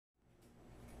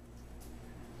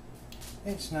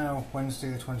It's now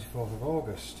Wednesday the 24th of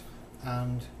August,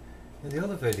 and in the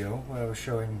other video where I was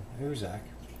showing Uzak,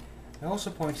 I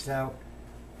also pointed out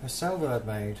a cell that I'd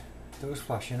made that was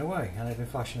flashing away, and it had been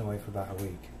flashing away for about a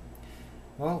week.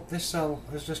 Well, this cell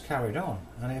has just carried on,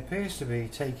 and it appears to be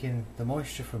taking the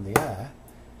moisture from the air.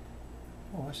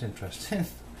 Oh, that's interesting.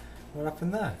 What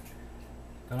happened there?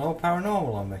 Gone all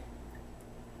paranormal on me.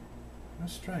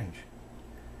 That's strange.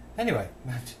 Anyway,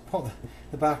 put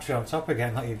the battery on top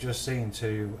again like you've just seen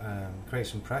to create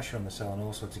some pressure on the cell and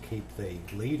also to keep the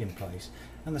lead in place,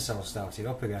 and the cell started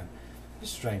up again.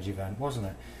 It's a strange event, wasn't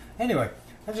it? Anyway,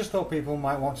 I just thought people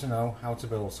might want to know how to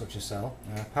build such a cell,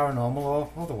 paranormal or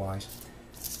otherwise.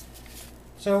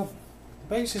 So,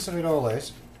 the basis of it all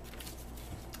is,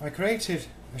 I created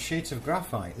a sheet of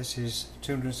graphite. This is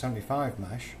 275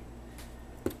 mesh.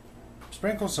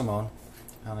 Sprinkled some on,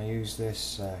 and I used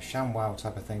this ShamWow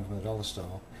type of thing from the dollar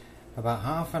store, about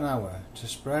half an hour to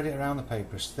spread it around the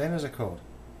paper as thin as I could,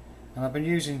 and I've been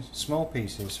using small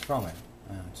pieces from it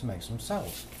to make some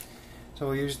cells. So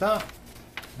we'll use that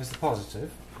as the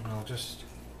positive, and I'll just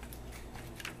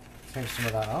take some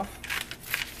of that off.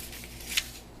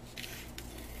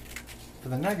 For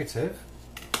the negative,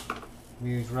 we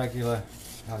use regular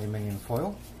aluminium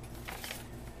foil,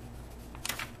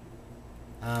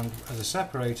 and as a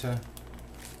separator,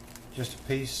 just a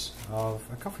piece of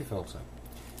a coffee filter.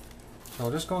 So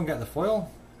I'll just go and get the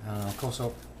foil, and I'll cut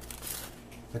up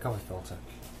the coffee filter.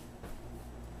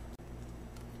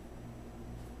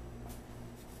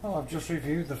 Well, I've just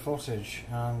reviewed the footage,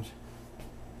 and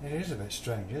it is a bit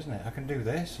strange, isn't it? I can do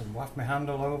this and waft my hand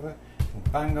all over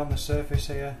and bang on the surface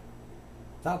here.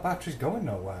 That battery's going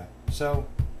nowhere. So,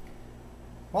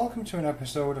 welcome to an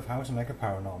episode of how to make a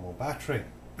paranormal battery.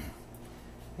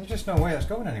 There's just no way that's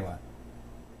going anywhere.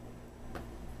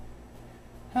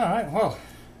 Alright, well,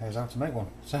 here's how to make one.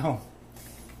 So,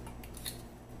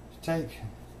 take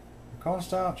the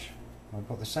cornstarch, I'll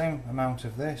put the same amount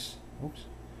of this,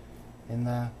 in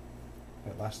there, a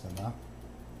bit less than that.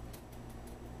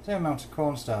 Same amount of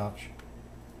cornstarch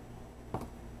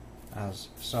as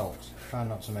salt. Try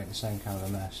not to make the same kind of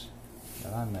a mess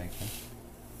that I'm making.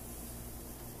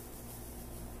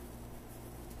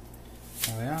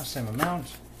 There we are, same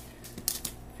amount.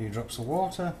 A few drops of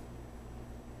water.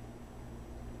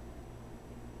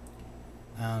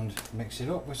 And mix it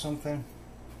up with something.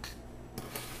 I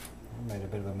made a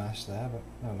bit of a mess there, but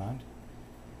never mind.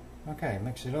 Okay,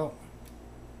 mix it up.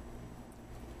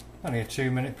 Only a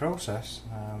 2-minute process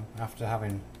after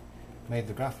having made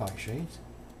the graphite sheet.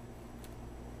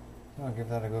 I'll give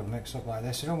that a good mix up like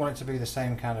this. You don't want it to be the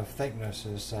same kind of thickness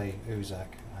as, say, Uzak,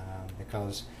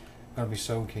 because I'm going to be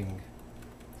soaking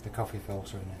the coffee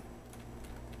filter in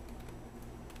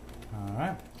it.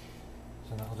 Alright,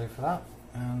 so that'll do for that.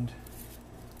 And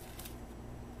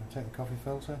I'll take the coffee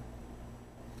filter,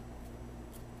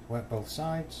 wet both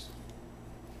sides,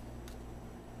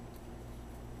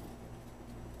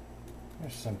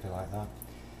 just simply like that,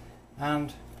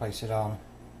 and place it on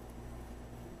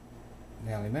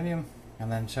the aluminium,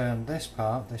 and then turn this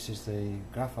part, this is the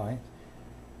graphite,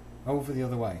 over the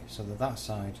other way so that that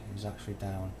side is actually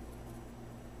down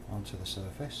onto the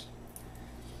surface.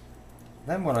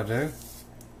 Then what I do is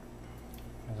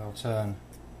I'll turn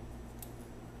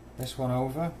this one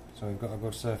over so we've got a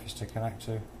good surface to connect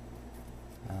to,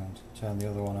 and turn the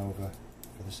other one over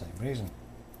for the same reason.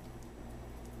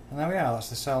 And there we are, that's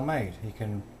the cell made. You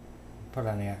can put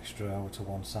any extra over to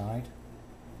one side.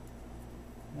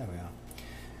 There we are.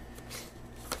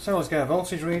 So let's get a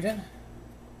voltage reading.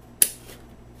 It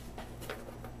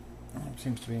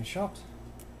seems to be in shot.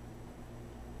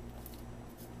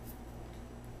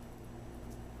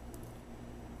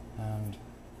 And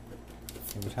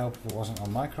it would help if it wasn't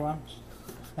on microamps.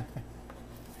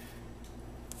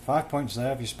 5 points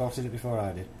there if you spotted it before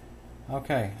I did.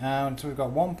 Okay, and so we've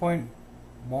got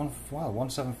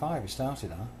 1.75 it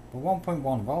started at, but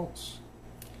 1.1 volts.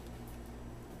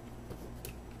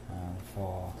 And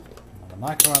for the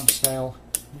microamp scale,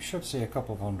 you should see a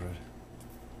couple of hundred.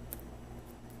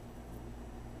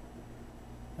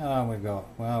 And we've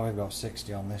got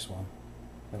 60 on this one.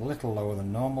 A little lower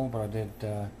than normal, but I did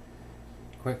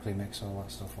quickly mix all that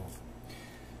stuff up.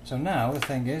 So now the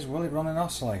thing is, will it run an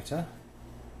oscillator?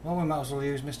 Well, we might as well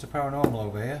use Mr. Paranormal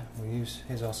over here. We'll use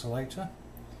his oscillator,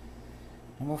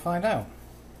 and we'll find out.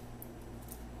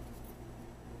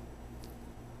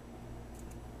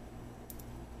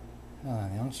 The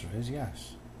answer is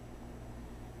yes.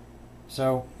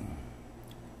 So,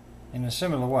 in a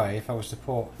similar way, if I was to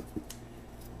put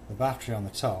the battery on the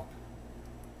top,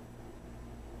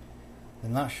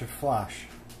 then that should flash.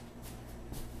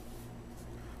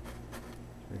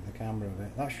 Move the camera a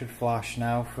bit. That should flash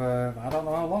now for I don't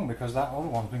know how long, because that other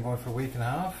one's been going for a week and a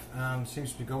half and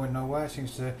seems to be going nowhere. It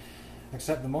seems to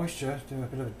accept the moisture, do a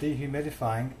bit of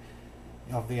dehumidifying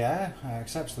of the air,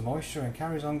 accepts the moisture and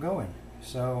carries on going.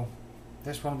 So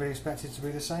this one will be expected to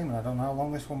be the same, and I don't know how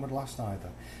long this one would last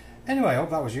either. Anyway, I hope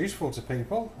that was useful to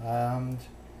people, and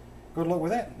good luck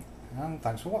with it, and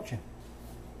thanks for watching.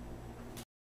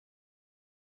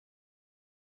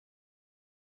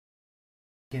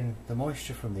 In the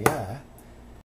moisture from the air,